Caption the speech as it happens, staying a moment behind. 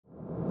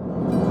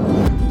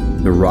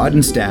The Rod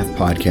and Staff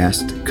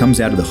podcast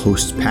comes out of the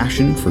host's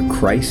passion for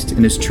Christ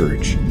and his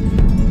church.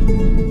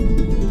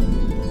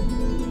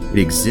 It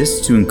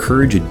exists to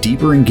encourage a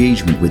deeper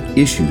engagement with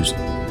issues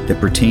that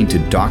pertain to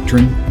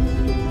doctrine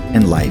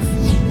and life.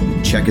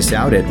 Check us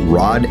out at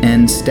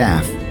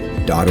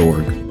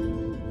rodandstaff.org.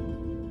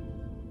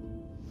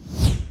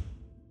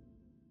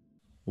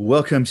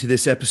 Welcome to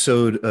this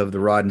episode of the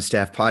Rod and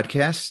Staff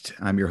podcast.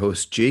 I'm your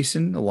host,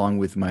 Jason, along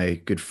with my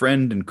good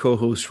friend and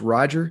co-host,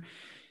 Roger.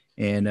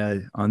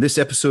 And on this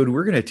episode,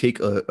 we're going to take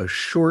a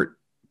short,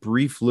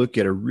 brief look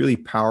at a really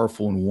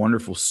powerful and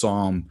wonderful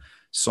psalm,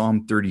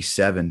 Psalm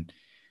 37.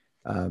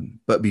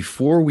 But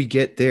before we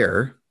get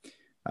there,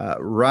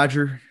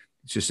 Roger,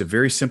 it's just a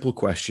very simple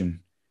question.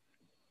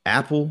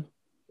 Apple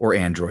or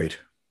Android?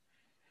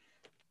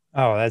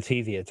 Oh, that's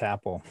easy. It's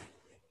Apple.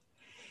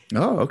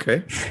 Oh,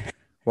 okay.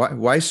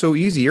 Why so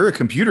easy? You're a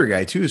computer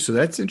guy too, so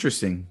that's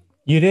interesting.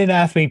 You didn't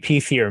ask me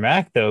PC or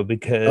Mac though,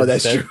 because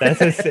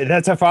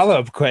that's a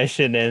follow-up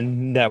question,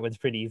 and that one's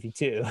pretty ezy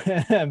too.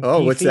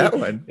 PC, what's that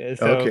one?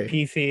 So okay.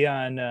 PC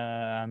on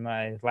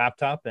my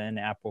laptop and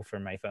Apple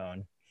for my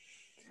phone.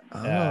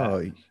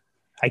 I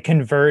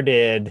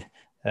converted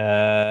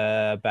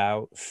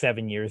about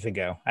 7 years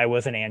ago. I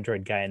was an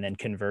Android guy and then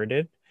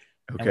converted.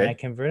 Okay. And when I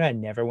converted, I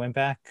never went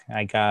back.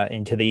 I got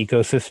into the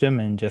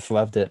ecosystem and just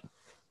loved it.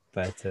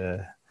 But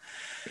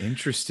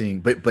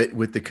interesting. But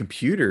with the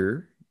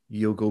computer,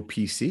 you'll go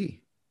PC.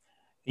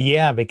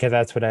 Yeah, because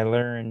that's what I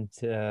learned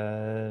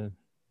for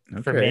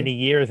many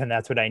years, and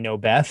that's what I know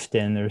best.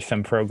 And there's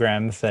some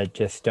programs that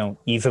just don't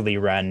easily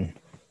run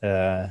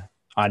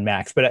on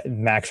Macs, but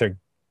Macs are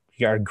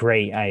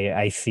great.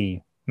 I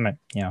see,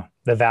 the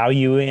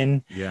value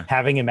in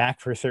having a Mac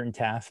for a certain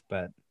task.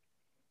 But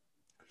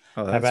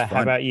how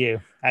about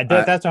you?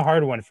 That's a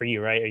hard one for you,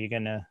 right? Are you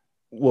gonna?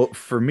 Well,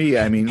 for me,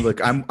 I mean, look,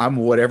 I'm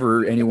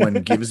whatever anyone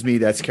gives me.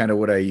 That's kind of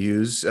what I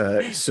use.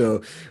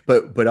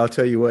 But I'll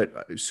tell you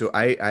what. So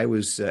I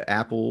was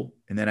Apple,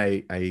 and then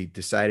I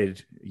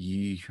decided,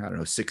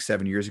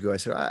 6-7 years ago, I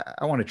said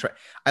I want to try.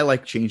 I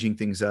like changing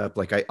things up.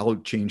 Like I'll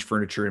change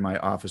furniture in my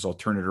office. I'll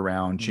turn it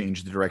around,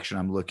 change the direction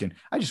I'm looking.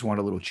 I just want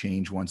a little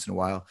change once in a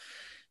while.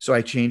 So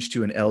I changed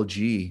to an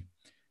LG,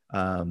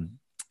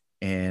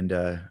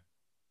 and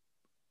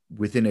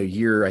within a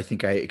year, I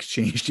think I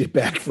exchanged it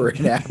back for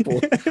an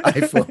Apple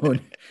iPhone.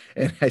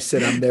 And I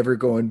said, I'm never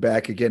going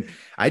back again.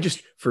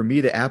 For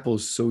me, the Apple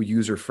is so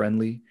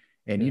user-friendly.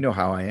 And you know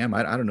how I am.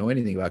 I don't know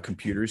anything about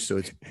computers, so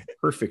it's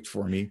perfect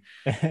for me.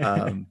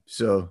 I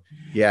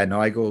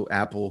go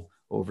Apple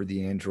over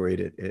the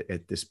Android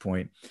at this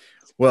point.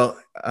 Well,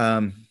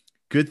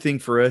 good thing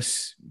for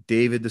us,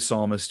 David, the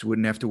psalmist,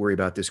 wouldn't have to worry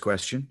about this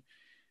question.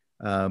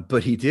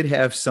 But he did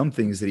have some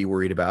things that he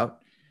worried about.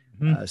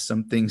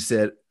 Some things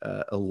that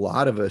a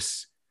lot of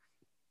us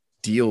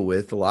deal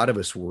with, a lot of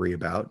us worry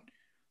about.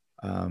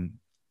 And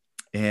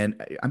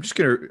I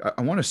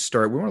want to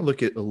start, we want to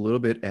look at a little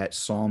bit at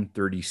Psalm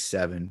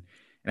 37. And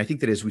I think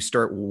that as we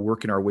start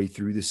working our way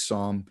through this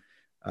Psalm,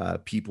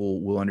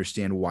 people will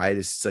understand why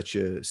this is such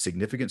a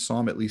significant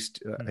Psalm, at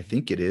least I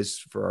think it is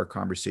for our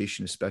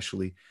conversation,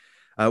 especially.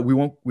 We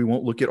won't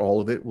look at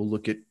all of it. We'll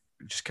look at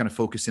just kind of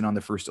focus in on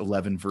the first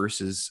 11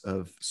 verses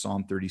of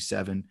Psalm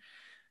 37.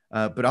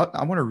 But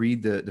I want to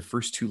read the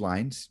first two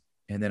lines,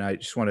 and then I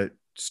just want to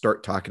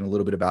start talking a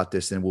little bit about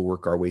this, and we'll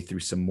work our way through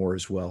some more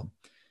as well.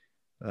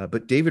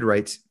 But David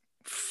writes,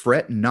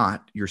 "Fret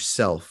not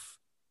yourself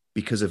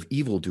because of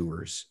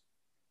evildoers.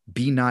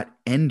 Be not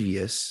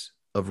envious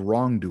of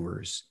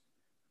wrongdoers,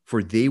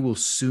 for they will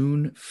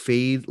soon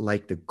fade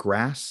like the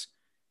grass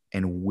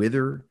and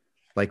wither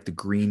like the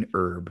green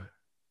herb."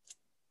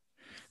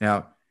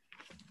 Now,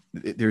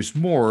 there's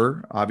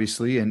more,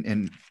 obviously,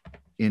 and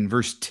in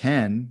verse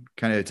 10,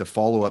 kind of it's a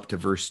follow-up to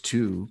verse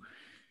 2.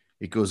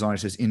 It goes on, it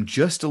says, "In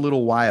just a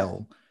little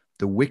while,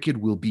 the wicked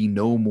will be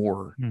no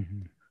more.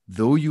 Mm-hmm.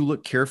 Though you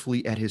look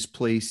carefully at his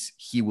place,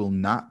 he will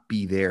not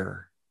be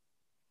there."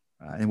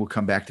 And we'll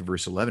come back to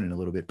verse 11 in a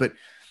little bit. But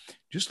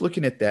just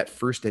looking at that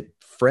first, that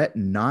fret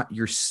not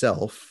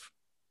yourself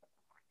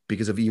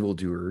because of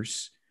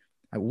evildoers.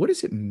 What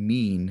does it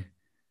mean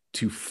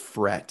to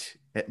fret,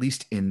 at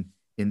least in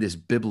this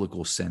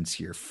biblical sense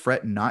here?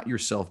 Fret not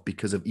yourself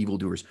because of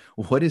evildoers.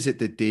 What is it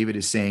that David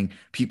is saying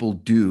people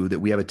do, that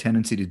we have a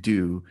tendency to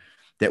do,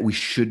 that we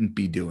shouldn't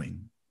be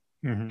doing?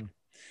 Mm-hmm.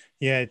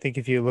 Yeah, I think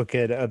if you look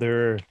at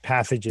other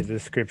passages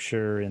of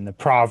scripture in the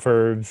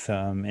Proverbs,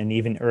 and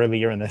even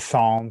earlier in the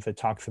Psalms, it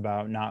talks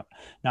about not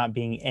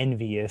being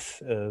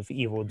envious of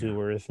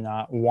evildoers,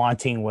 not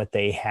wanting what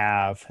they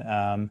have,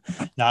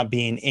 not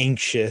being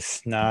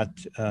anxious, we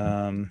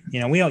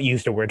don't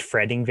use the word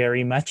fretting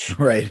very much.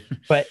 Right.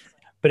 But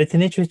it's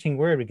an interesting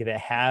word because it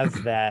has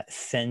that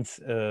sense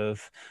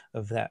of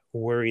that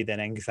worry, that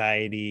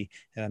anxiety,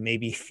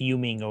 maybe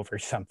fuming over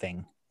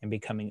something and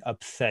becoming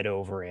upset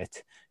over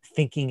it,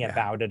 thinking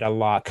about it a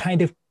lot.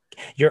 Kind of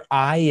your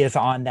eye is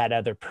on that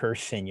other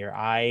person. Your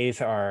eyes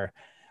are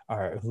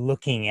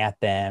looking at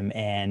them,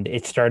 and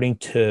it's starting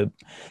to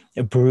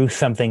brew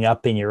something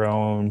up in your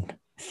own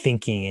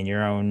thinking and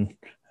your own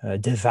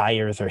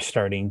desires are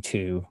starting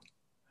to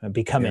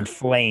become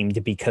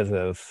inflamed because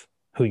of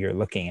who you're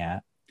looking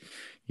at.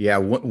 Yeah,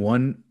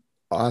 one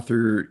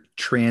author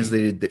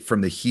translated that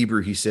from the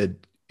Hebrew. He said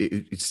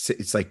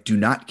it's like, do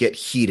not get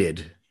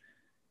heated.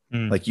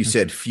 Like you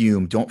said,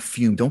 fume.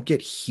 Don't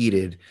get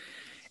heated.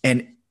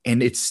 And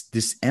it's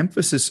this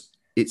emphasis.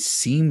 It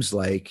seems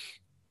like,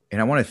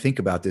 and I want to think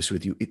about this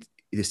with you.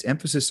 This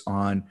emphasis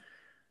on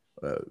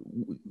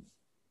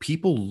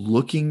people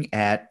looking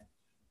at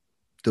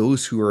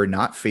those who are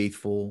not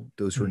faithful,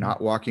 those who are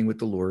not walking with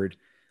the Lord,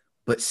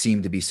 but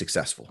seem to be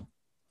successful.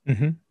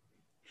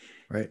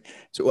 Right.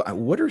 So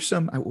what are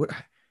some, I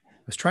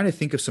was trying to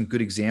think of some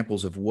good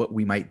examples of what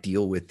we might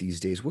deal with these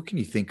days. What can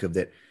you think of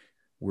that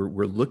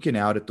we're looking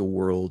out at the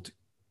world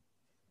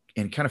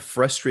and kind of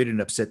frustrated and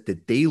upset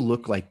that they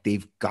look like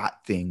they've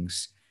got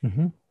things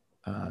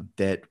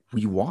that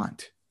we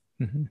want?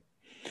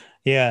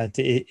 Yeah.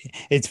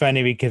 It's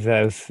funny because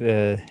I was,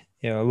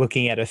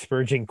 looking at a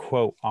Spurgeon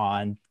quote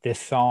on this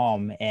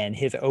Psalm, and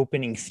his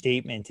opening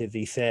statement is,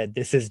 he said,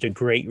 "This is the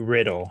great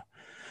riddle,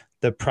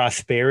 the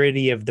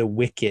prosperity of the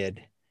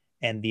wicked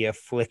and the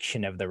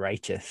affliction of the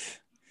righteous."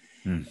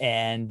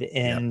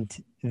 And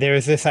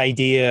there's this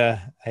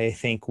idea, I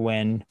think,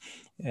 when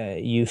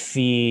you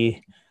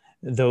see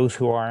those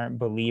who aren't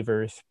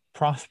believers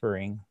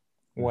prospering,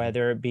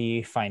 whether it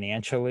be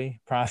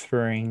financially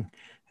prospering,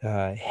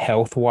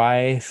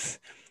 health-wise,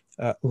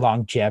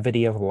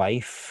 longevity of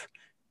life,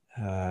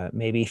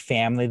 maybe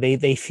family,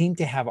 they seem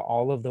to have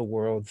all of the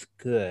world's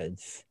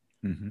goods,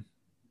 and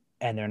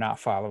they're not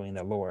following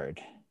the Lord.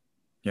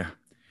 Yeah.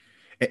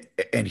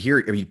 And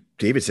here, I mean,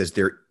 David says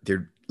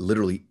they're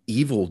literally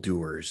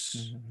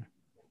evildoers,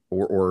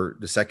 or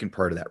the second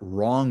part of that,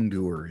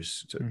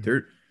 wrongdoers. So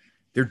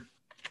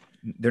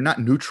they're not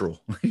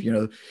neutral.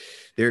 This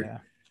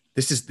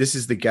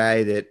is the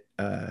guy that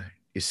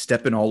is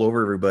stepping all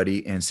over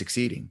everybody and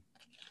succeeding.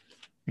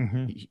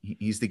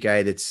 He's the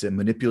guy that's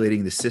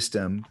manipulating the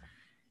system,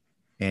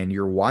 and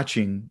you're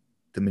watching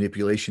the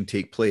manipulation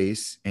take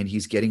place, and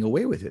he's getting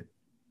away with it.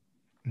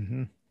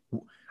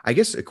 I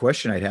guess a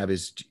question I'd have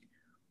is,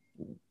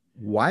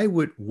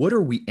 what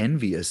are we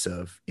envious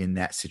of in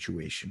that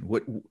situation?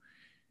 What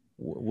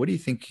do you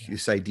think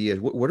this idea,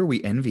 what are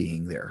we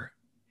envying there?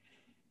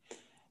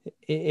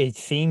 It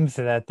seems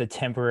that the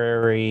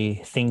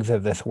temporary things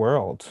of this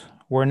world,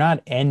 we're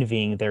not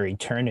envying their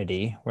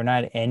eternity. We're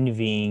not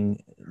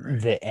envying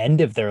the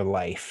end of their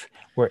life.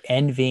 We're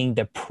envying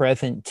the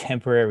present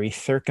temporary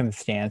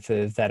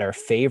circumstances that are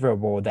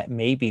favorable, that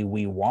maybe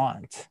we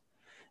want,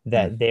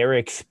 that they're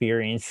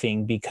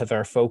experiencing, because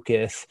our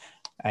focus,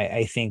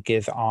 I think,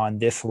 is on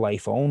this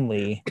life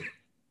only,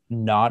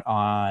 not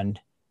on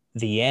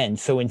the end.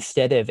 So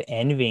instead of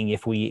envying,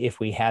 if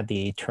we had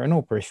the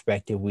eternal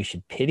perspective, we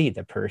should pity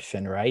the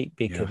person, right?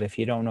 Because if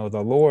you don't know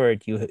the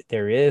Lord,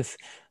 there is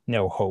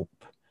no hope.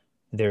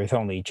 There's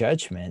only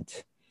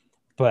judgment.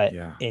 But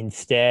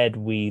instead,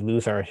 we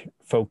lose our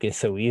focus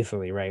so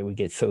easily, right? We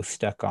get so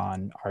stuck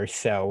on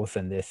ourselves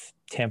and this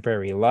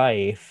temporary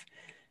life,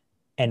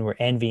 and we're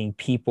envying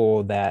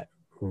people that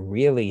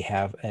really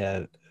have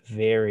a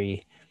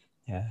very,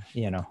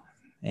 the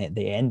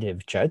end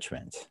of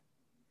judgment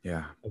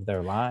of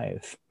their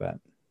lives. But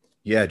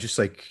just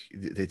like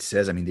it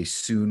says, I mean, they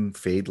soon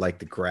fade like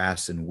the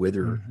grass and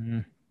wither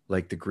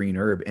like the green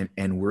herb.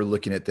 And we're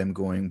looking at them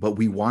going, but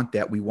we want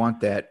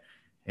that.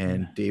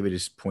 And David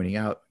is pointing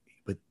out,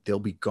 but they'll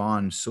be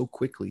gone so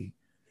quickly.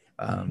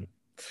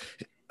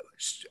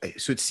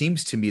 So it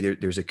seems to me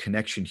there's a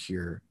connection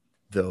here,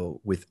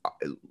 though, with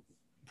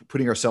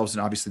putting ourselves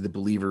in, obviously, the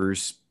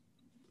believer's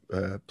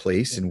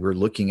place, and we're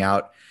looking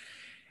out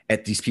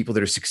at these people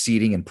that are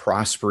succeeding and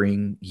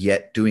prospering,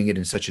 yet doing it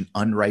in such an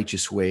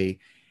unrighteous way,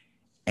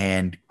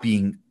 and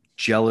being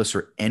jealous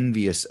or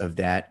envious of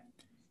that.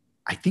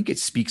 I think it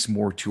speaks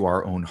more to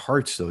our own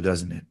hearts, though,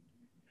 doesn't it?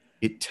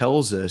 It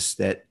tells us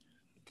that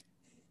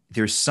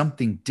there's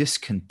something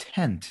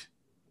discontent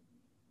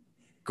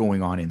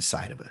going on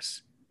inside of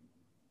us.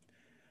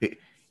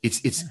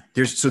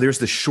 There's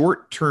the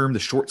short term, the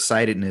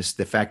short-sightedness,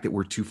 the fact that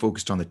we're too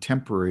focused on the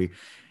temporary.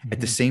 At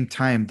the same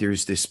time,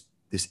 there's this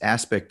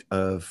aspect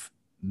of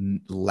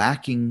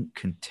lacking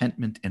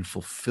contentment and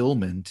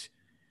fulfillment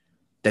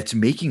that's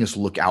making us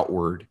look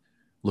outward,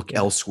 look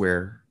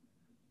elsewhere.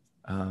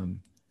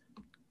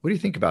 What do you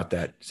think about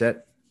that? Is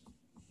that?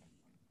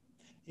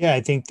 Yeah,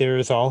 I think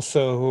there's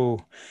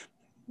also,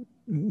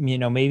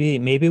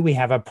 maybe we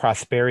have a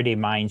prosperity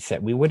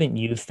mindset. We wouldn't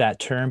use that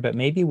term, but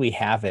maybe we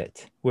have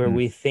it, where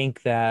we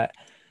think that,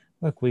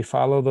 look, we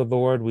follow the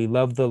Lord, we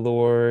love the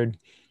Lord,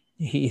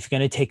 He's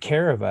going to take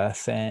care of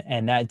us.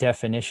 And that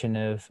definition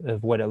of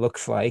what it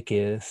looks like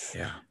is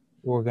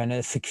we're going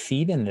to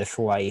succeed in this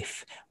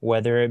life,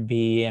 whether it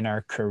be in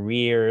our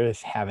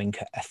careers, having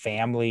a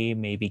family,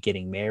 maybe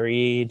getting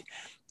married,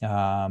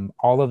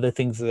 all of the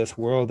things of this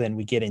world. And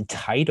we get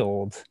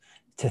entitled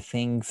to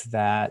things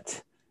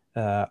that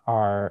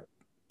are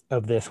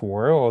of this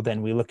world,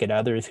 and we look at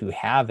others who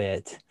have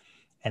it,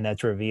 and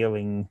that's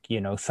revealing,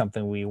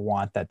 something we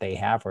want that they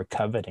have or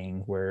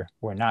coveting. We're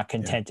not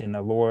content in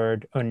the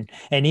Lord, and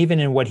even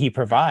in what he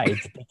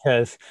provides,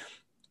 because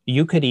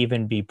you could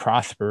even be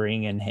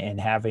prospering and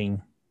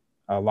having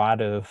a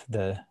lot of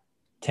the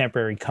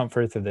temporary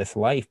comforts of this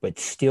life, but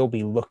still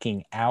be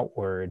looking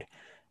outward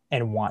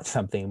and want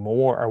something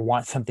more or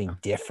want something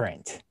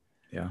different.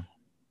 Yeah.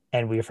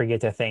 And we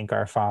forget to thank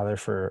our Father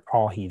for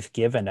all he's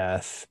given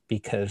us,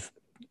 because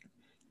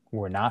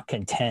we're not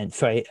content.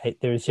 So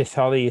there's just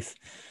all these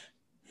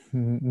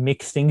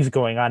mixed things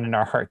going on in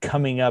our heart,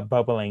 coming up,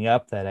 bubbling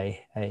up, that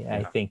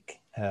I think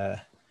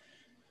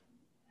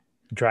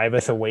drive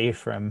us away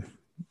from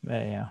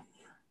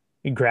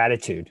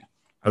gratitude.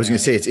 I was going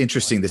to say, it's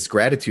interesting. This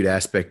gratitude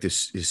aspect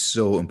is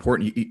so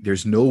important.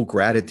 There's no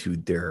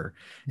gratitude there.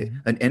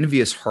 Mm-hmm. An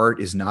envious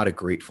heart is not a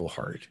grateful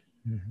heart.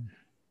 Mm-hmm.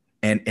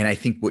 And I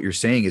think what you're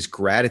saying is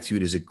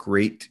gratitude is a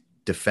great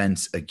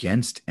defense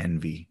against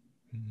envy,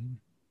 mm-hmm.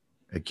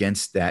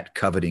 against that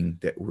coveting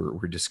that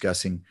we're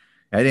discussing.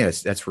 And I think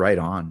that's right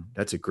on.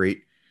 That's a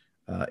great,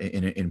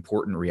 an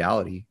important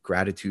reality.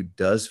 Gratitude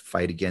does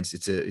fight against.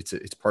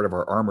 It's part of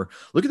our armor.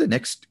 Look at the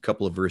next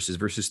couple of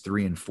verses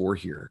 3 and 4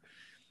 here.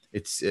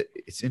 It's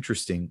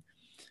interesting.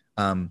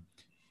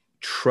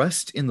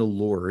 Trust in the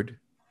Lord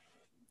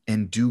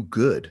and do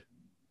good.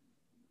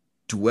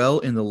 Dwell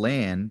in the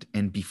land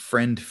and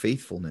befriend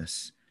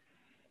faithfulness.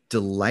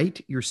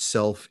 Delight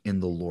yourself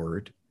in the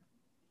Lord,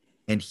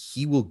 and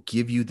he will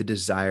give you the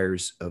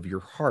desires of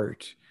your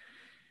heart.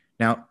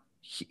 Now,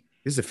 this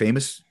is a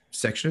famous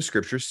section of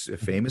scriptures, a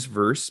famous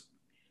verse,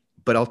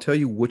 but I'll tell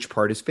you which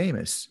part is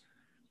famous.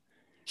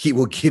 He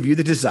will give you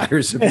the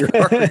desires of your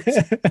heart.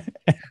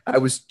 I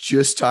was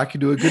just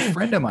talking to a good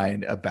friend of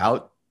mine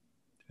about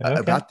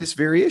this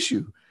very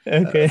issue.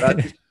 Okay.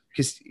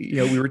 Because,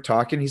 we were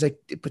talking, he's like,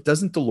 but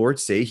doesn't the Lord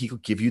say he will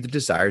give you the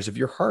desires of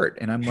your heart?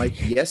 And I'm like,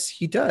 yes,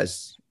 he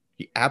does.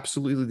 He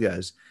absolutely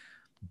does.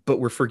 But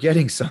we're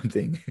forgetting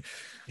something.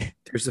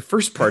 There's the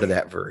first part of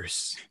that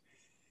verse.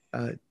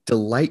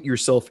 Delight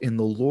yourself in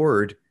the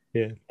Lord,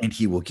 and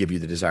he will give you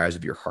the desires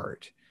of your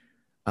heart.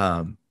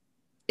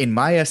 In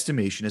my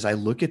estimation, as I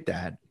look at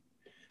that,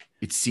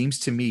 it seems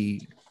to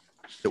me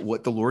that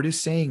what the Lord is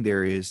saying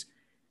there is,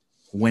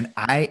 when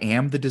I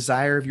am the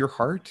desire of your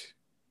heart,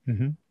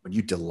 mm-hmm. when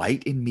you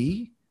delight in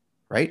me,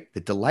 right?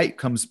 The delight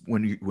comes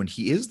when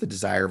he is the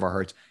desire of our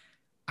hearts.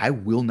 I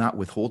will not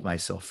withhold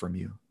myself from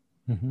you.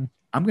 Mm-hmm.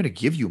 I'm going to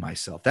give you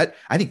myself.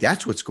 I think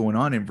that's what's going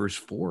on in verse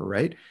 4,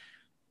 right?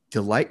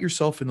 Delight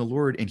yourself in the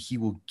Lord, and he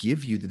will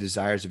give you the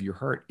desires of your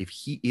heart. If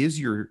he is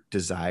your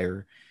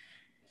desire,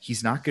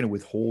 he's not going to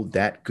withhold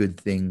that good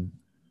thing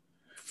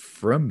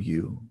from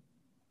you.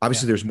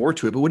 Obviously, there's more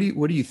to it, but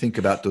what do you think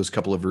about those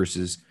couple of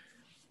verses?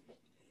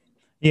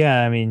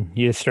 Yeah, I mean,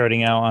 you're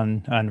starting out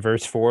on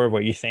verse 4,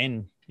 what you're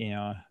saying,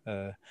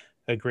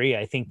 agree.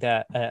 I think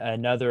that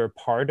another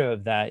part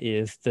of that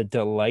is the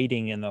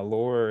delighting in the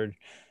Lord.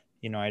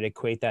 I'd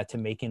equate that to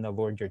making the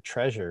Lord your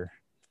treasure.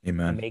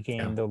 Amen.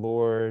 Making the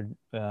Lord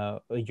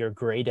your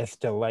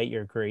greatest delight,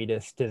 your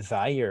greatest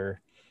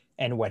desire.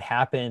 And what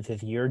happens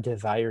is your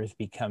desires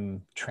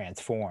become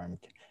transformed,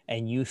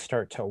 and you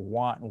start to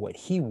want what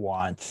he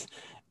wants.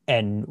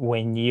 And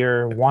when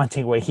you're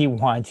wanting what he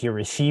wants, you're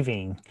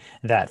receiving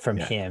that from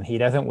him. He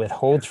doesn't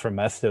withhold from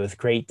us those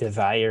great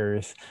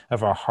desires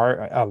of our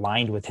heart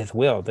aligned with his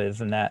will.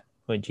 Isn't that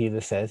what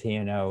Jesus says,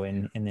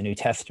 in the New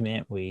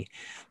Testament?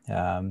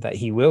 That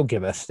he will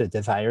give us the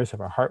desires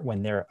of our heart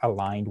when they're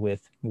aligned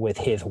with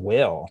his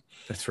will.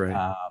 That's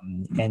right.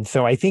 And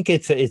so I think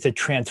it's a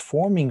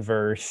transforming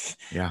verse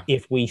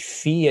if we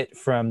see it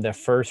from the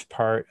first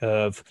part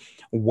of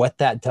what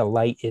that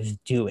delight is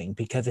doing,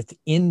 because it's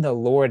in the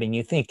Lord, and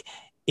you think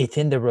it's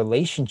in the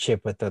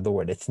relationship with the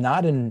Lord. It's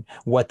not in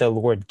what the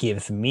Lord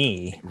gives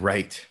me.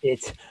 Right.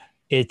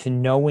 It's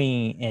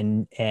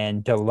knowing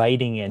and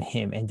delighting in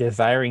him and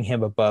desiring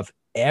him above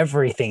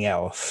everything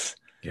else.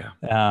 Yeah.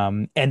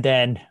 And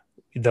then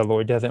the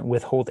Lord doesn't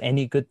withhold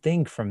any good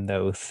thing from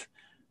those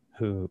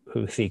who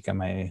seek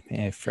him.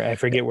 I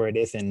forget where it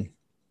is in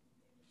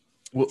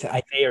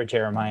Isaiah or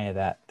Jeremiah,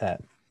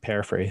 that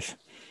paraphrase.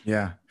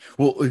 Yeah.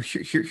 Well,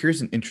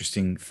 here's an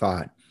interesting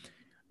thought.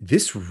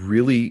 This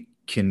really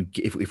can,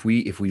 if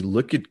we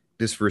look at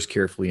this verse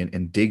carefully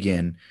and dig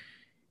in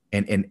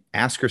and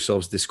ask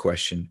ourselves this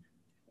question,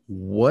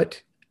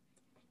 what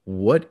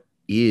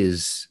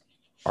is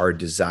our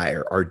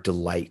desire, our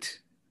delight?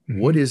 Mm-hmm.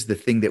 What is the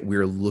thing that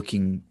we're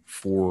looking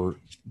for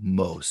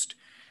most?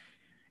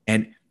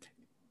 And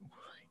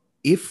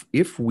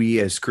if we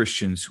as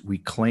Christians, we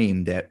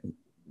claim that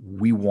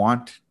we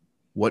want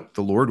what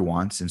the Lord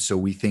wants, and so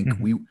we think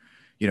mm-hmm.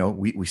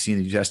 we see in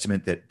the New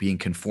Testament that being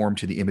conformed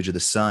to the image of the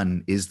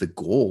Son is the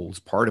goal, is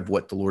part of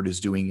what the Lord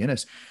is doing in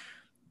us.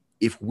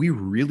 If we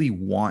really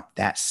want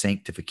that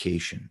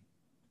sanctification,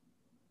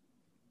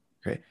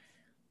 okay,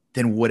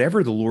 then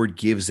whatever the Lord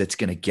gives that's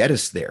going to get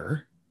us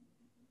there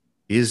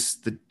is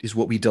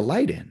what we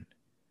delight in.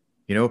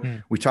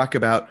 Mm. We talk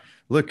about,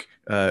 look,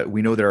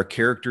 we know that our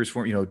characters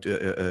form,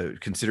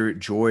 consider it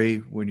joy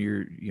when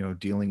you're,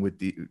 dealing with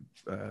the,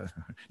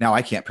 now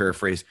I can't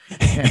paraphrase, man,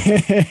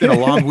 it's been a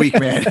long week,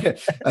 man.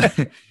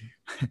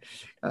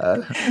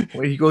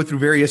 When you go through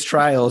various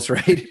trials,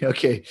 right?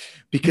 Okay.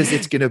 Because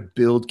it's going to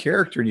build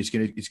character, and it's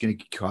going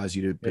to cause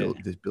you to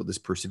build this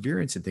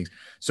perseverance and things.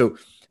 So,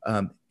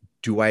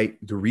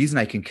 the reason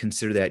I can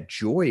consider that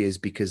joy is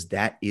because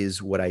that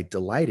is what I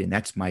delight in.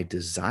 That's my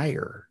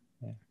desire,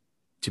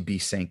 to be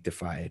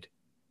sanctified,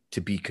 to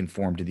be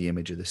conformed to the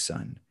image of the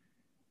Son.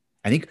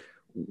 I think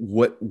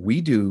what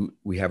we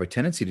have a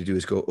tendency to do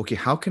is go, okay,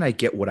 how can I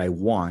get what I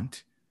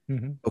want?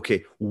 Mm-hmm.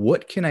 Okay,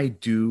 what can I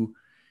do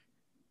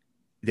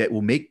that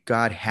will make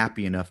God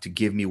happy enough to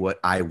give me what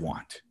I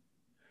want?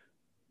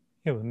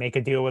 Yeah, we make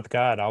a deal with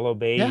God. I'll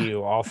obey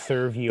you. I'll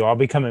serve you. I'll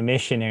become a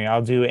missionary.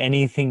 I'll do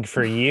anything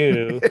for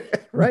you.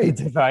 Right.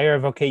 The desire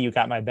of, okay, you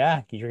got my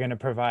back. You're going to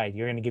provide.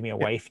 You're going to give me a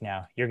wife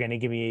now. You're going to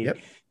give me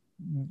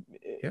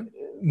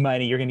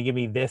money. You're going to give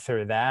me this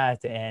or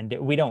that. And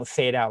we don't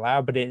say it out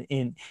loud, but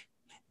in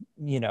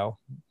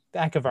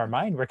back of our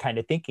mind, we're kind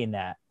of thinking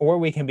that. Or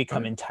we can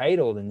become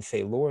entitled and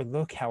say, Lord,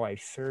 look how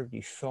I've served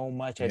you so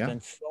much. I've done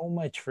so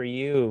much for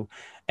you.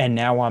 And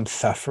now I'm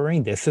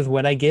suffering. This is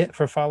what I get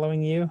for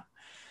following you.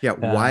 Yeah.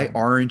 Why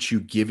aren't you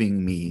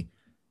giving me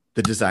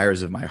the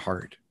desires of my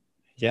heart?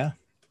 Yeah.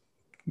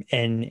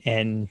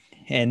 And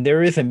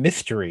there is a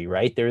mystery,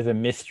 right? There's a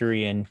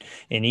mystery in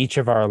each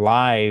of our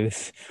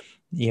lives.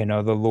 The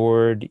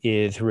Lord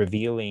is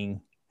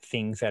revealing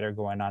things that are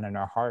going on in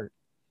our heart,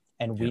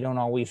 and we don't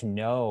always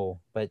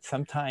know, but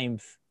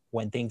sometimes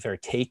when things are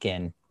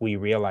taken, we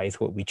realize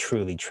what we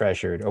truly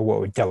treasured, or what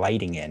we're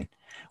delighting in,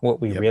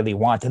 what we really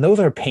want. And those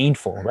are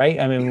painful, right?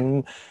 I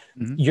mean,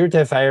 your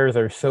desires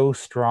are so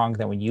strong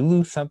that when you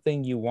lose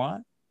something you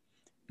want,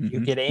 you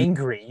get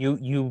angry.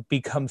 You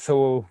become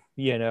so,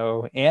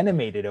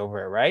 animated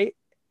over it, right?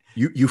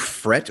 You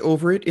fret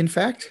over it, in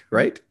fact,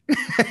 right?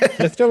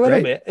 Just a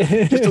little bit.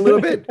 Just a little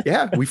bit.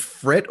 Yeah. We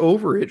fret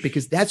over it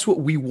because that's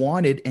what we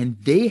wanted, and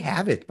they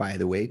have it, by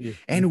the way,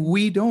 and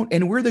we don't,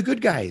 and we're the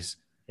good guys.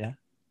 Yeah.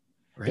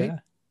 Right.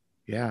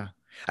 Yeah.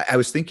 I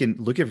was thinking,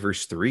 look at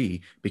verse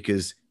 3,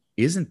 because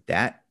isn't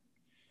that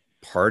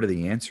part of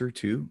the answer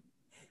too?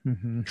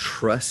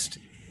 Trust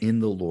in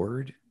the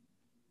Lord.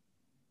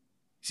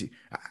 See,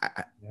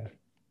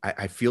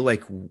 I feel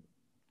like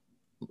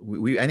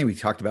I think we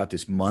talked about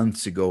this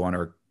months ago on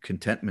our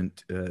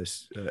contentment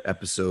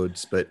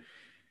episodes, but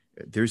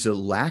there's a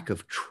lack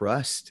of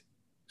trust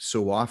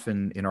so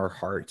often in our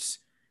hearts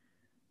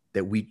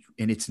that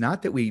and it's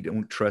not that we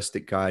don't trust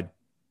that God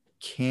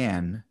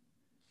can,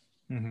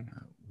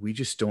 we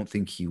just don't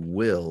think he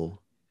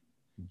will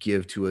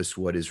give to us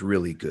what is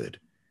really good,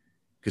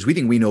 because we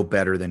think we know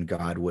better than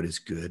God what is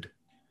good.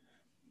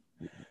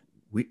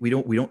 We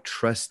don't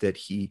trust that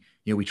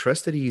we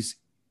trust that he's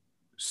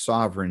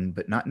sovereign,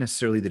 but not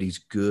necessarily that he's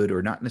good,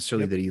 or not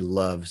necessarily that he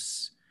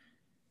loves.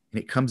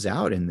 And it comes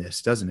out in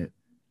this, doesn't it?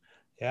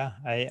 Yeah,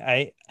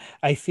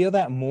 I feel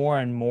that more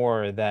and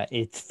more, that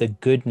it's the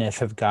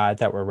goodness of God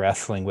that we're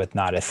wrestling with,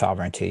 not his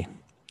sovereignty.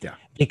 Yeah.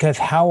 Because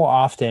how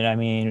often, I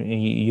mean,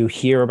 you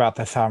hear about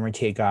the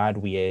sovereignty of God,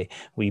 we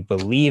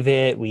believe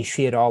it, we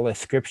see it all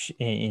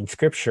in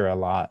scripture a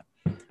lot,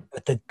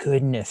 but the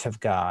goodness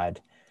of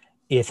God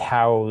is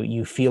how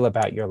you feel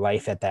about your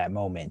life at that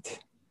moment.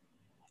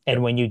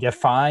 And when you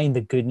define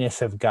the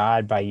goodness of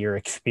God by your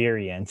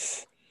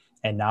experience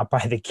and not by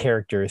the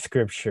character of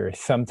scripture,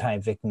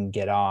 sometimes it can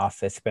get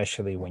off,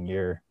 especially when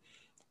you're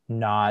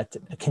not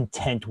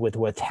content with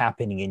what's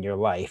happening in your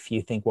life.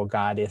 You think, well,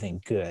 God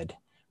isn't good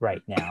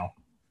right now.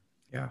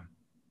 Yeah.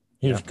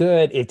 He's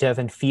good. It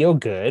doesn't feel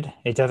good.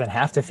 It doesn't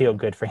have to feel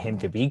good for him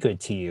to be good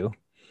to you.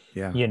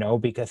 Yeah.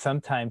 Because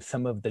sometimes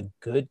some of the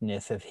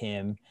goodness of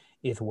him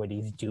is what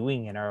he's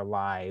doing in our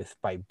lives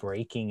by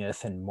breaking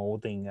us and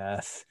molding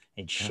us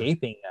and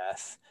shaping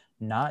us,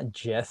 not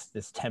just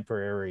this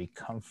temporary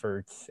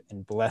comforts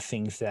and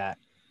blessings that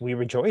we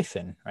rejoice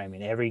in. I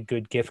mean, every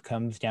good gift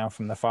comes down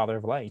from the Father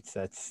of lights.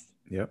 That's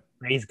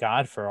praise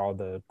God for all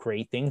the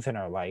great things in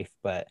our life,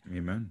 but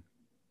amen.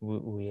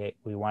 We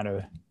want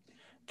to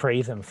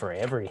praise him for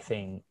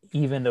everything,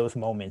 even those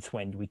moments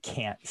when we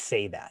can't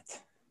say that.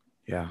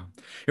 Yeah.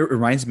 It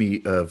reminds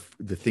me of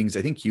the things,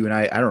 I think you and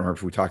I don't remember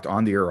if we talked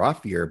on the air or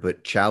off the air,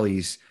 but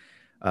Challies,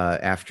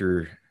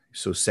 after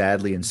so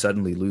sadly and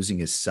suddenly losing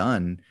his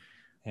son,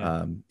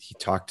 he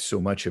talked so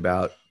much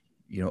about,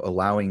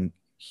 allowing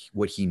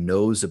what he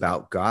knows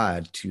about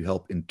God to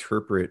help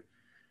interpret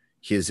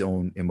his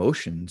own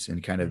emotions,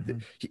 and kind of,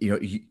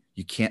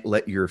 you can't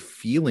let your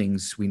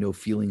feelings, we know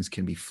feelings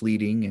can be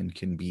fleeting and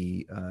can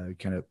be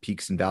kind of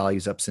peaks and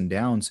valleys, ups and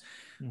downs,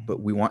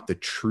 but we want the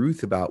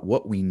truth about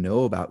what we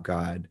know about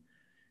God.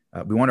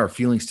 We want our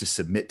feelings to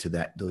submit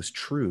to those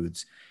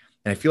truths.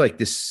 And I feel like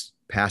this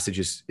passage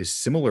is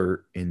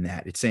similar in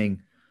that it's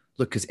saying,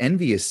 look, because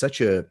envy is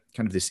such a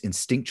kind of this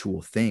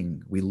instinctual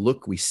thing. We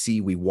look, we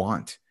see, we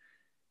want,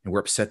 and we're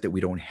upset that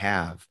we don't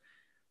have.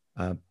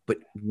 But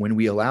when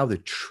we allow the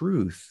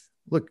truth,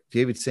 look,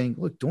 David's saying,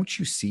 look, don't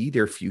you see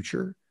their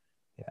future?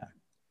 Yeah.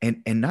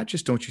 And not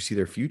just don't you see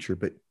their future,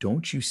 but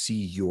don't you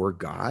see your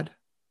God?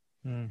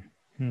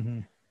 Mm-hmm.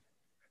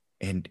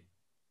 And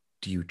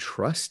do you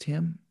trust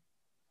him?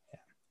 Yeah.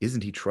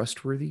 Isn't he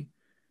trustworthy?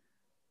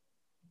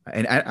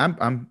 And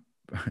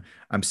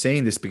I'm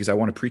saying this because I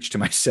want to preach to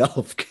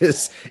myself,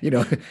 because,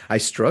 I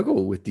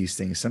struggle with these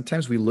things.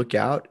 Sometimes we look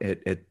out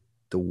at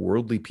the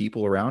worldly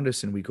people around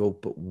us and we go,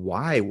 but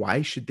why?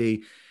 Why should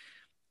they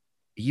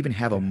even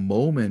have a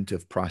moment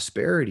of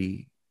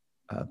prosperity?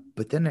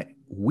 But then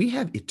we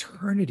have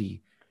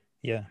eternity.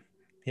 Yeah.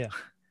 Yeah.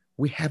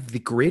 We have the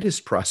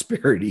greatest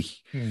prosperity,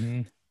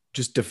 Mm-hmm.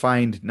 just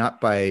defined not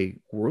by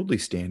worldly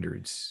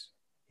standards.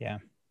 Yeah.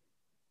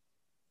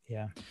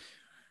 Yeah.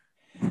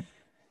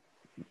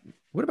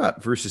 What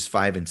about verses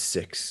 5 and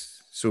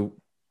 6? So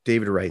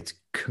David writes,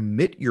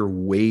 commit your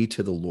way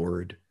to the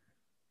Lord,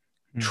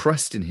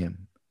 trust in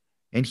him,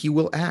 and he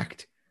will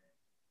act.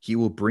 He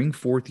will bring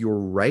forth your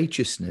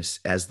righteousness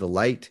as the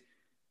light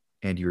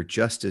and your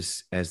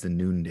justice as the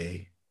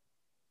noonday.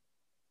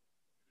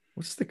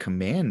 What's the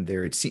command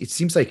there? It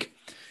seems like,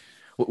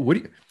 what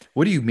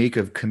do you make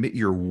of commit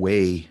your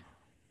way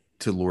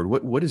to the Lord?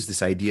 What is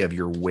this idea of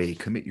your way?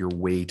 Commit your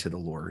way to the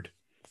Lord.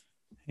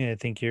 Yeah, I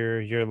think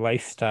your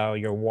lifestyle,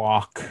 your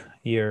walk,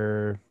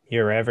 your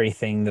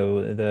everything,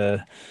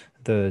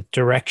 the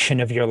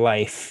direction of your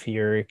life,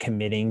 you're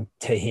committing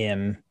to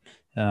him,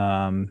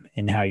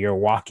 and how you're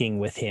walking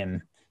with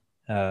him,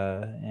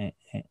 and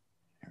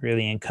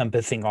really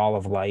encompassing all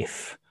of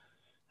life.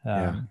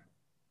 Yeah.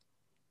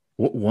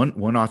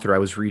 One author I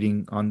was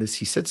reading on this,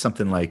 he said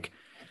something like,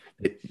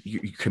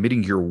 you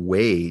committing your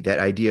way, that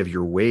idea of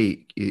your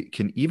way, it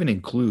can even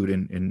include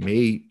and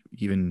may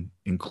even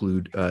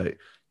include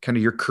kind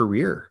of your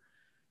career,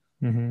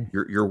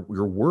 your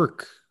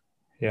work,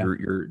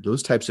 your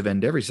those types of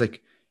endeavors.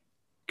 Like,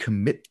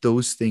 commit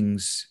those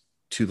things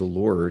to the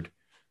Lord,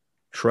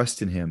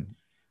 trust in him,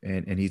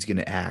 and he's going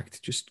to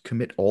act. Just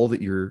commit all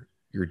that you're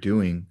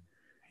doing.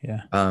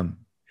 Yeah.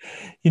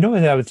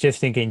 What I was just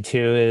thinking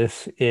too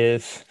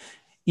is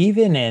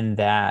even in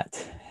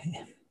that,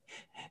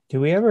 do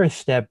we ever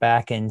step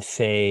back and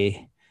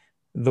say,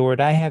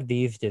 Lord, I have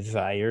these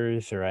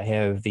desires, or I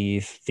have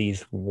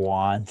these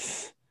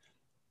wants,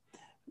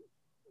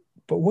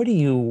 but what do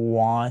you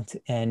want?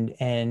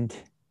 And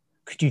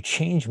could you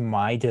change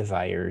my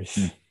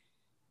desires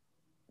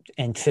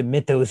and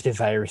submit those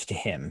desires to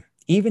him,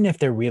 even if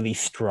they're really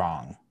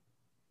strong?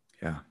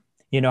 Yeah.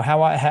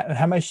 How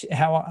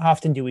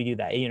often do we do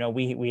that?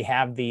 We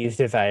have these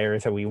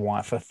desires that we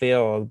want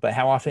fulfilled, but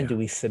how often do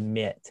we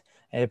submit?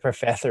 And a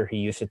professor, he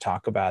used to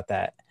talk about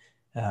that,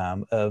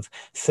 of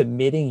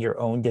submitting your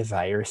own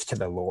desires to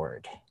the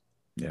Lord.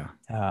 Yeah.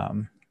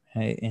 And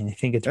I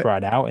think it's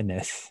brought out in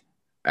this.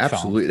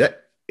 Absolutely. Psalm. That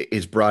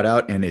is brought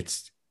out, and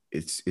it's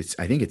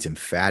I think it's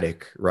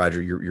emphatic.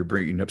 Roger, you're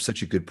bringing up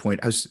such a good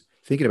point. I was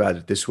thinking about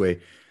it this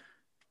way.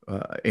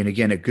 And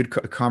again, a good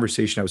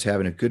conversation. I was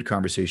having a good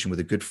conversation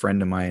with a good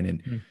friend of mine,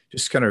 and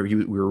just kind of,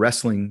 we were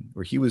wrestling,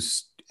 or he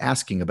was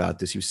asking about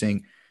this. He was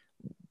saying,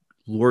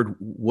 Lord,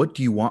 what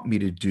do you want me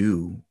to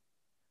do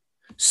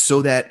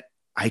so that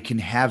I can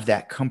have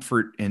that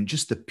comfort and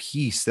just the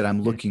peace that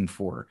I'm looking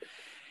for?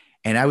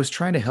 And I was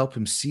trying to help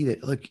him see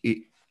that, look,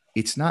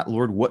 it's not,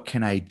 Lord, what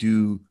can I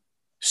do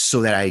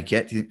so that I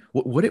get,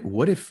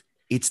 what if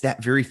it's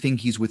that very thing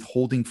he's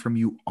withholding from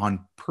you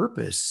on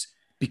purpose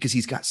because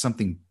he's got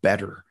something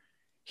better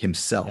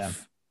himself? Yeah.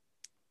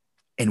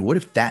 And what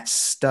if that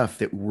stuff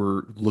that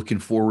we're looking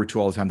forward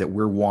to all the time, that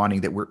we're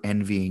wanting, that we're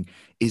envying,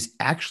 is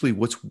actually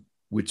what's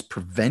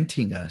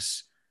preventing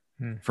us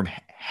from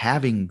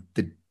having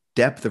the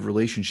depth of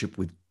relationship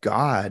with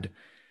God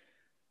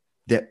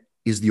that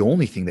is the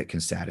only thing that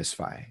can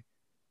satisfy?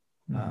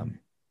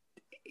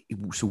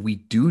 So we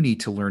do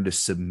need to learn to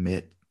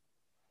submit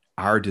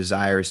our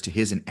desires to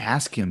his and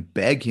ask him,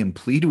 beg him,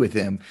 plead with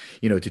him,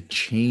 to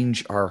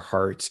change our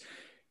hearts.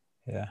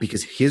 Yeah.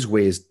 Because his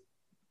way is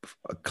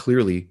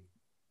clearly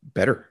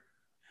better.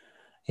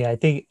 Yeah, I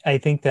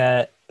think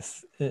that,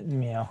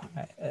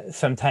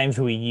 sometimes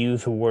we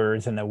use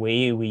words, and the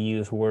way we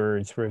use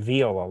words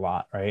reveal a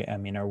lot, right? I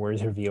mean, our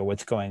words reveal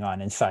what's going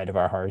on inside of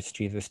our hearts,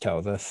 Jesus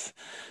tells us.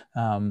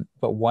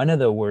 But one of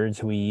the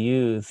words we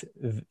use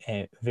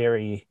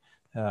very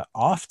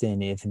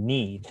often is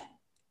need.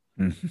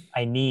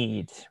 I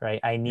need,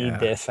 right? I need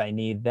this, I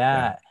need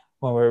that.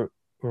 Yeah. When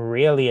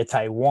really it's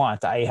I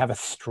want. I have a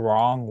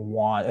strong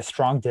want, a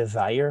strong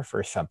desire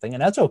for something.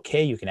 And that's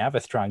okay. You can have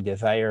a strong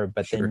desire,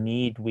 but the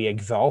need, we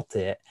exalt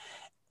it.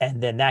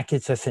 And then that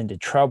gets us into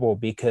trouble,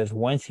 because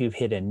once you've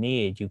hit a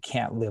need, you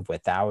can't live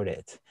without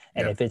it.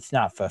 And if it's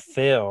not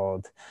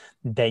fulfilled,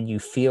 then you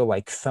feel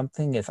like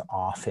something is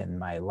off in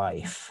my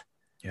life.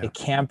 Yeah. It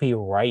can't be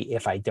right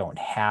if I don't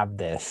have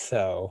this.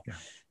 So,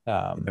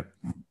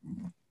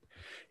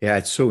 yeah,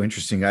 it's so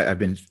interesting. I've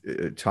been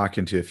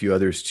talking to a few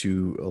others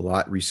too a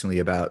lot recently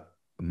about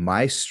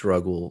my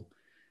struggle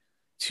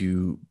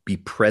to be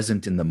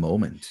present in the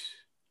moment.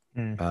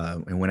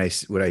 And what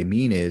I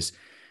mean is,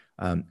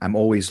 I'm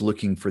always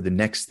looking for the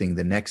next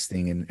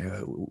thing, and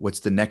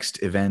what's the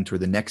next event or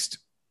the next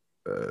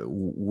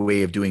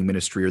way of doing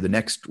ministry or the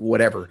next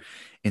whatever,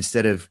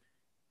 instead of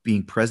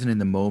being present in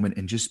the moment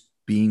and just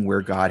being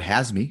where God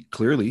has me.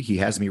 Clearly, He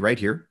has me right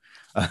here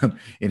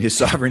in His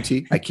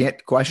sovereignty. I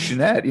can't question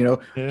that.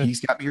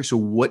 He's got me here. So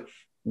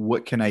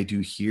what can I do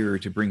here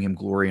to bring Him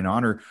glory and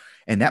honor?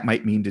 And that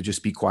might mean to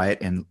just be quiet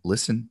and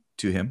listen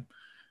to Him,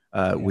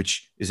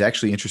 which is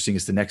actually interesting.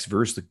 Is the next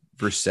verse,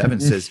 verse 7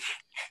 says,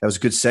 that was a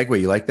good segue.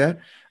 You like that?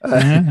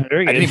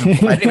 Very good. I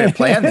didn't even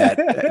plan that.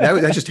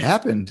 That just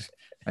happened.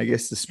 I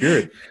guess the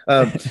Spirit.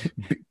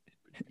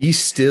 Be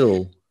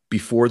still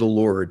before the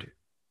Lord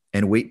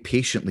and wait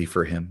patiently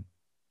for Him.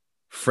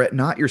 Fret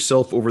not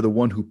yourself over the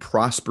one who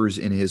prospers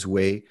in his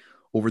way,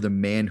 over the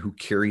man who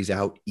carries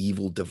out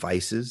evil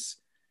devices.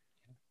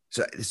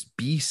 So just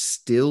be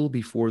still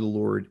before the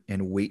Lord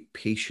and wait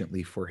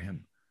patiently for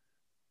Him.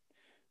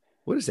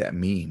 What does that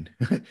mean?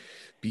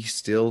 Be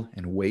still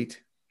and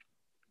wait.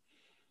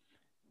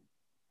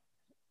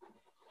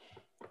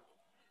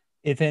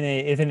 Isn't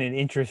it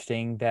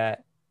interesting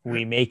that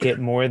we make it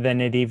more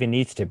than it even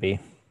needs to be?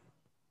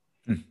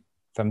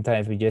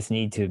 Sometimes we just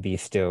need to be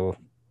still.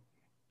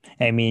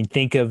 I mean,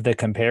 think of the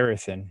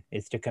comparison.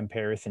 It's the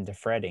comparison to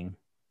fretting.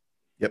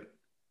 Yep.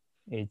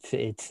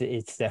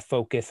 It's the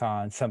focus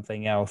on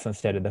something else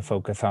instead of the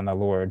focus on the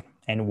Lord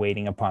and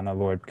waiting upon the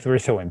Lord, because we're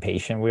so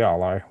impatient. We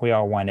all are. We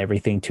all want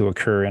everything to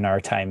occur in our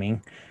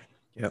timing.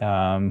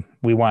 Yep.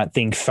 We want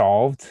things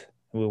solved.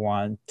 We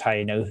want to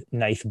tie a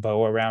nice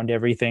bow around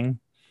everything.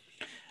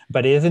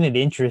 But isn't it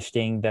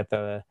interesting that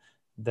the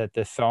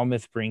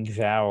psalmist brings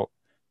out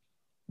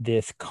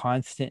this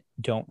constant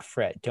don't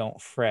fret.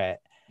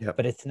 Yep.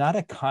 But it's not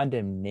a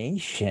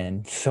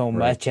condemnation so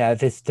much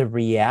as it's the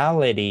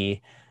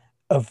reality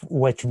of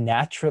what's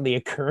naturally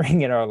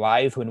occurring in our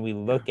lives when we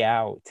look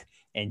out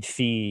and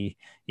see,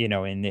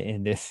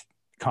 in this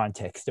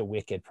context, the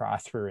wicked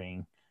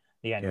prospering,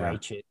 the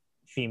unrighteous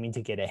seeming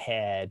to get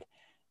ahead.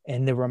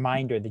 And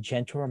the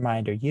gentle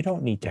reminder, you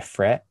don't need to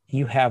fret.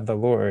 You have the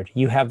Lord.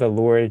 You have the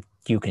Lord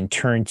you can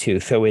turn to.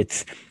 So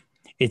it's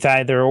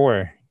either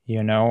or,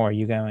 are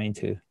you going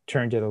to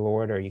turn to the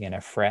Lord or are you going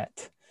to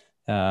fret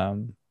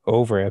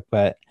over it?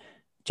 But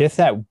just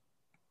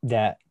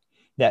that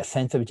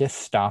sense of just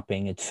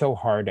stopping, it's so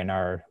hard in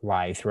our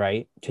lives,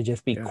 right? To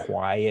just be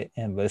quiet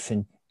and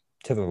listen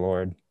to the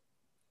Lord.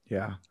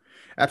 Yeah,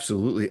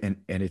 absolutely. And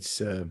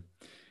it's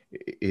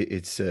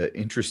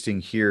interesting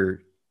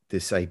here,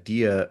 this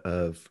idea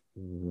of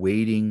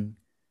waiting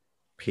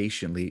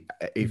patiently.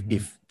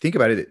 If think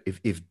about it,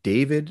 if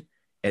David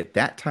at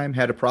that time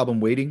had a problem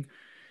waiting,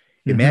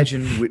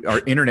 imagine our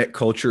internet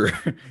culture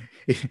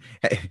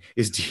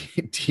is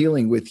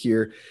dealing with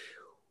here.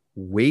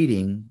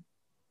 Waiting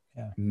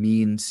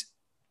means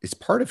it's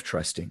part of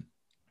trusting,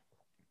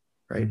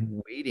 right?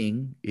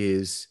 Waiting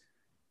is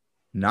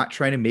not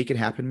trying to make it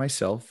happen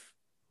myself.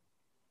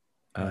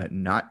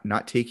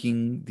 Not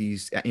taking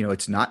these,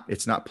 it's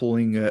not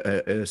pulling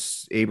a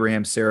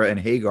Abraham, Sarah, and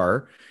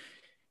Hagar.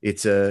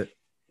 It's a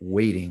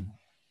waiting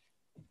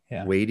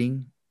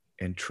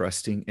and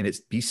trusting, and it's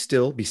be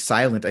still, be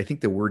silent. I think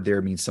the word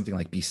there means something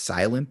like be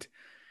silent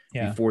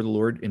before the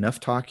Lord, enough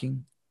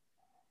talking,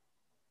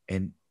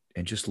 and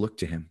just look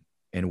to Him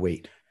and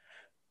wait.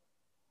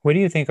 What do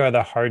you think are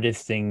the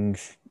hardest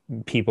things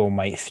people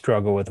might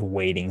struggle with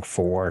waiting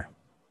for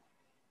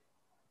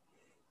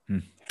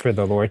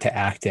the Lord to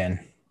act in?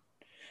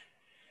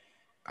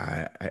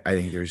 I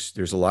think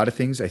there's a lot of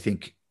things. I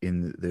think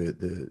in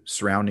the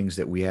surroundings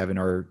that we have in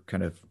our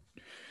kind of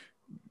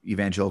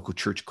evangelical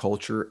church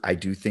culture, I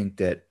do think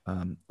that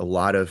a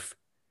lot of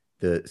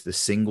the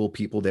single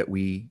people that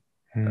we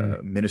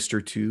minister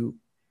to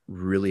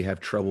really have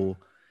trouble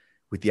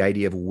with the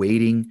idea of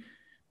waiting.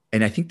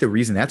 And I think the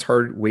reason that's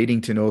hard,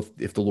 waiting to know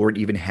if the Lord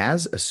even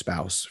has a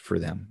spouse for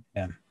them.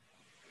 Yeah.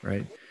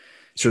 Right.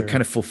 So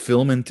kind of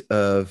fulfillment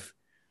of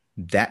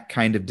that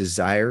kind of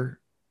desire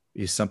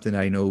is something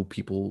I know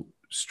people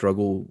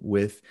struggle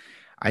with.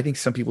 I think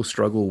some people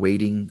struggle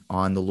waiting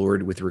on the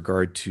Lord with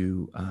regard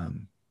to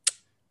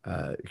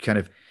kind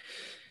of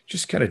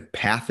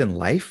path in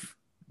life,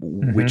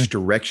 which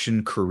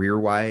direction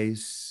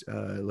career-wise,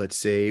 let's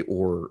say,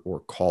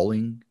 or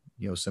calling.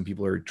 Some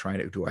people are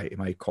trying to,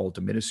 am I called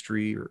to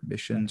ministry or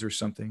missions or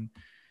something?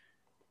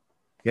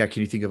 Yeah.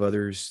 Can you think of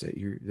others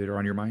that are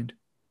on your mind?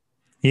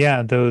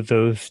 Yeah,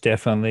 those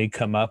definitely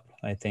come up.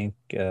 I think,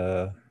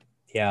 the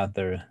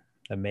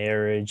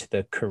marriage,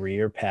 the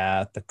career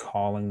path, the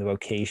calling, the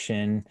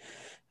vocation.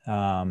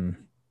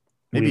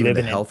 Maybe even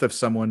the health of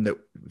someone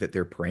that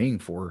they're praying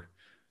for.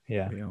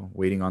 Yeah.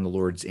 Waiting on the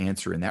Lord's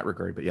answer in that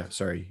regard. But yeah,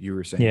 sorry, you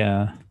were saying.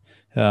 Yeah.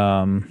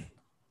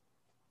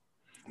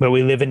 But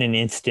we live in an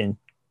instant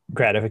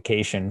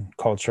gratification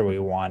culture. We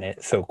want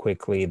it so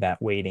quickly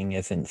that waiting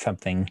isn't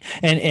something,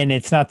 and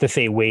it's not to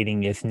say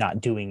waiting is not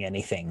doing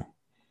anything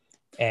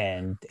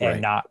and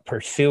not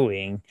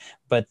pursuing,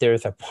 but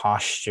there's a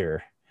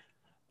posture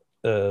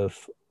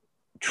of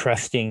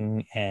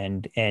trusting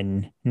and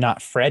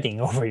not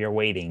fretting over your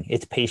waiting.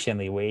 It's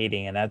patiently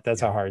waiting, and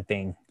that's a hard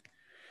thing.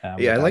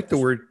 Yeah, I like the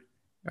word.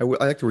 I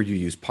like the word you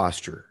use,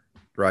 posture,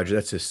 Roger.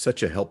 That's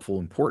such a helpful,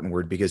 important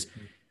word, because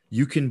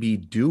you can be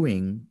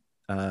doing,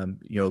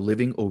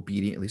 living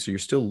obediently. So you're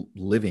still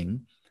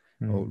living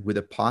with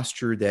a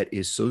posture that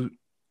is so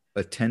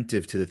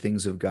attentive to the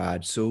things of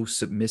God, so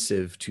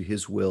submissive to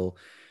his will,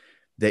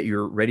 that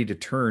you're ready to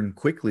turn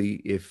quickly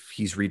if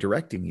he's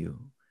redirecting you.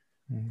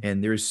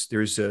 And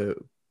there's a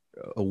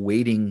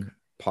waiting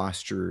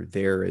posture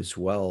there as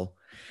well.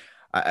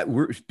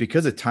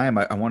 Because of time,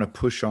 I want to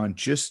push on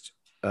just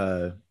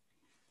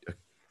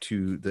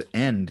to the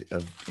end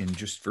in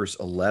just verse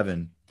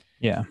 11.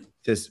 Yeah.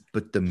 It says,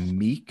 but the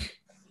meek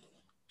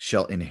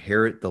shall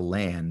inherit the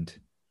land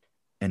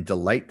and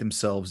delight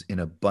themselves in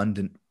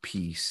abundant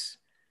peace.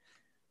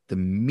 The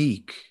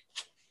meek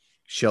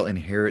shall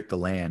inherit the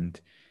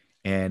land.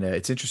 And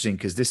it's interesting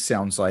because this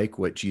sounds like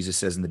what Jesus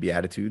says in the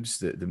Beatitudes,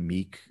 the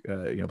meek,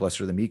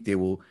 blessed are the meek, they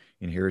will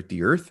inherit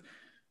the earth.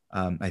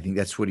 I think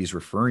that's what he's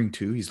referring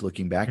to. He's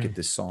looking back at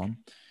this psalm.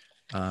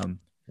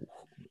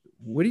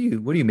 What do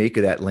you make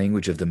of that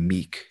language of the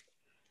meek?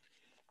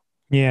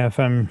 Yeah, if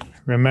I'm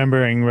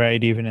remembering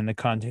right, even in the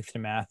context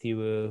of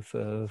Matthew of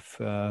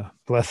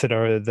blessed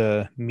are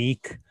the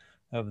meek,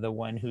 of the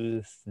one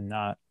who's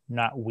not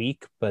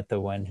weak, but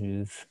the one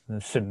who's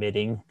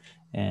submitting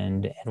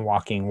and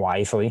walking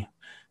wisely.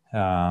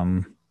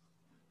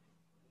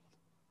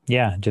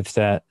 Just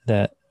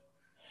that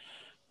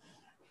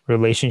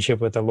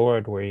relationship with the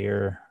Lord where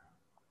you're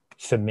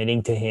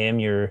submitting to him,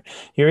 you're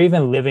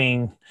even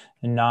living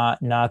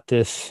not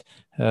this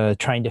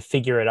trying to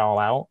figure it all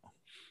out.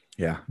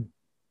 Yeah.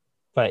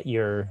 But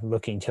you're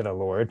looking to the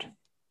Lord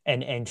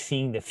and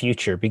seeing the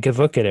future, because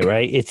look at it,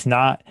 right? It's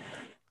not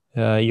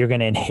you're going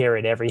to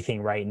inherit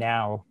everything right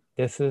now.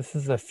 This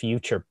is a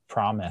future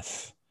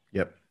promise.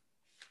 Yep.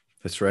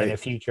 That's right. And a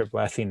future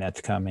blessing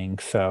that's coming.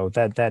 So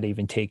that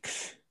even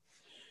takes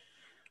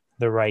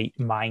the right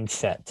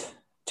mindset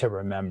to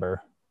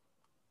remember.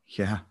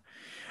 Yeah.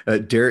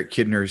 Derek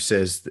Kidner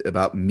says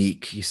about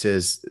meek, he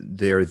says,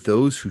 there are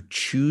those who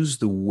choose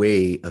the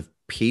way of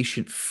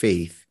patient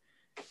faith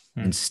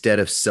instead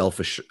of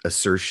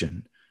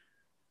self-assertion.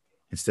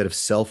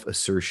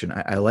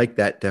 I like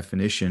that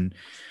definition.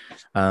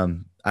 I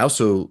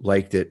also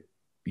like that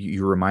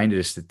you reminded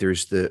us that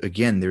there's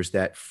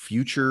that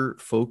future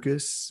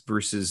focus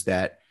versus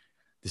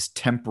this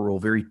temporal,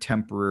 very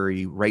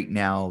temporary, right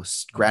now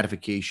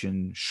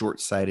gratification,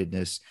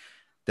 short-sightedness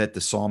that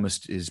the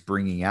psalmist is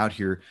bringing out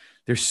here.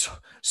 There's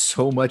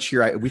so much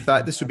here. We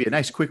thought this would be a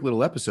nice, quick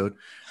little episode.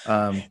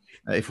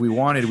 If we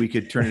wanted, we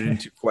could turn it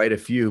into quite a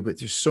few, but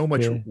there's so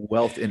much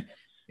wealth. And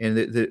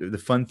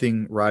the fun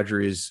thing, Roger,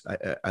 is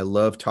I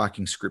love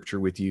talking scripture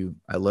with you.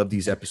 I love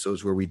these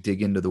episodes where we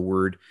dig into the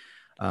word.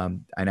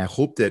 And I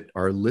hope that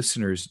our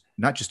listeners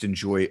not just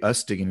enjoy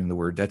us digging into the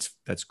word.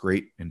 That's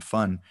great and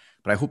fun,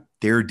 but I hope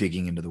they're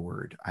digging into the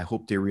word. I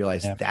hope they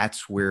realize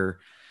that's where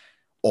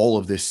all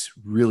of this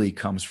really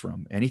comes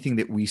from. Anything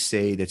that we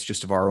say that's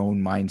just of our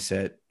own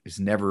mindset is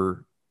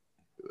never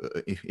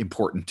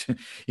important,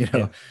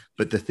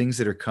 but the things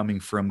that are coming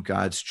from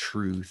God's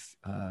truth,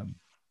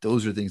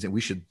 those are things that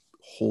we should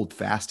hold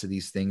fast to,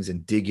 these things,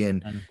 and dig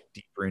in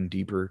deeper and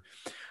deeper.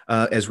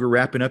 As we're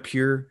wrapping up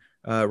here,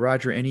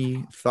 Roger,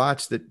 any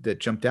thoughts that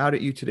jumped out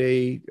at you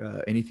today?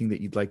 Anything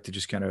that you'd like to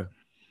just kind of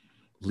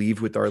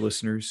leave with our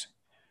listeners?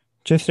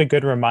 Just a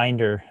good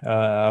reminder.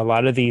 A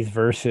lot of these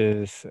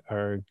verses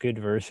are good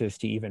verses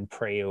to even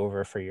pray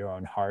over for your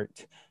own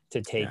heart,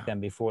 to take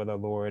them before the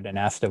Lord and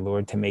ask the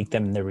Lord to make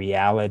them the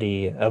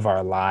reality of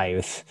our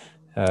lives,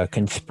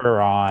 can spur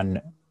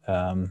on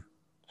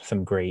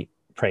some great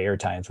prayer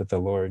times with the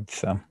Lord.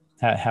 So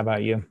how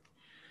about you?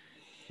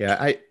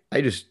 Yeah,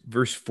 I just,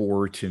 verse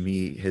 4 to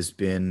me has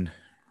been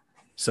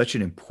such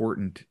an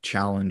important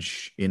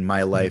challenge in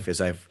my life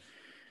as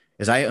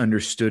I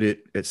understood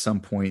it at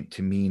some point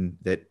to mean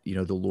that,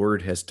 the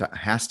Lord has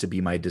to be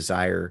my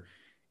desire,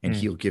 and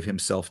he'll give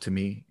himself to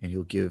me, and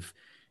he'll give,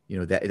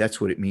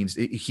 that's what it means.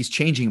 He's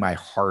changing my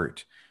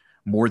heart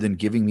more than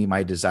giving me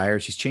my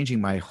desires. He's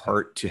changing my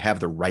heart to have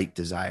the right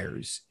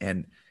desires.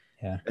 And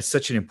it's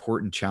such an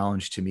important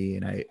challenge to me.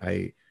 And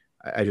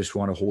I just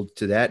want to hold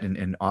to that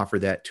and offer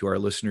that to our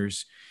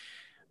listeners.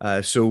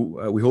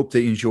 So we hope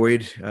that you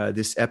enjoyed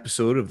this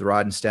episode of the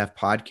Rod and Staff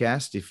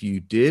podcast. If you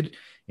did,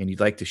 and you'd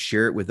like to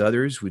share it with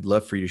others, we'd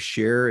love for you to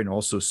share and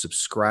also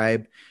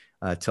subscribe.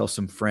 Tell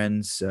some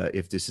friends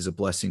if this is a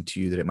blessing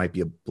to you, that it might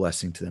be a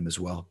blessing to them as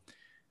well.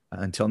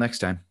 Until next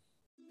time.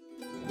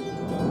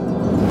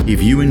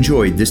 If you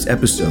enjoyed this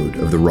episode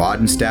of the Rod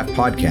and Staff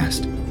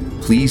podcast,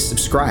 please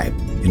subscribe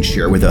and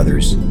share with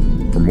others.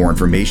 For more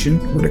information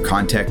or to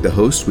contact the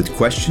host with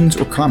questions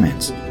or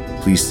comments,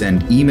 please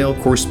send email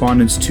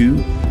correspondence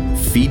to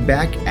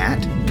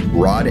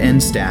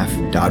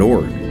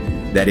feedback@rodnstaff.org.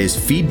 That is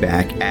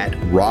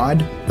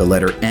feedback@rod, the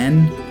letter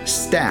N,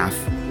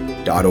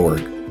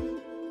 staff.org.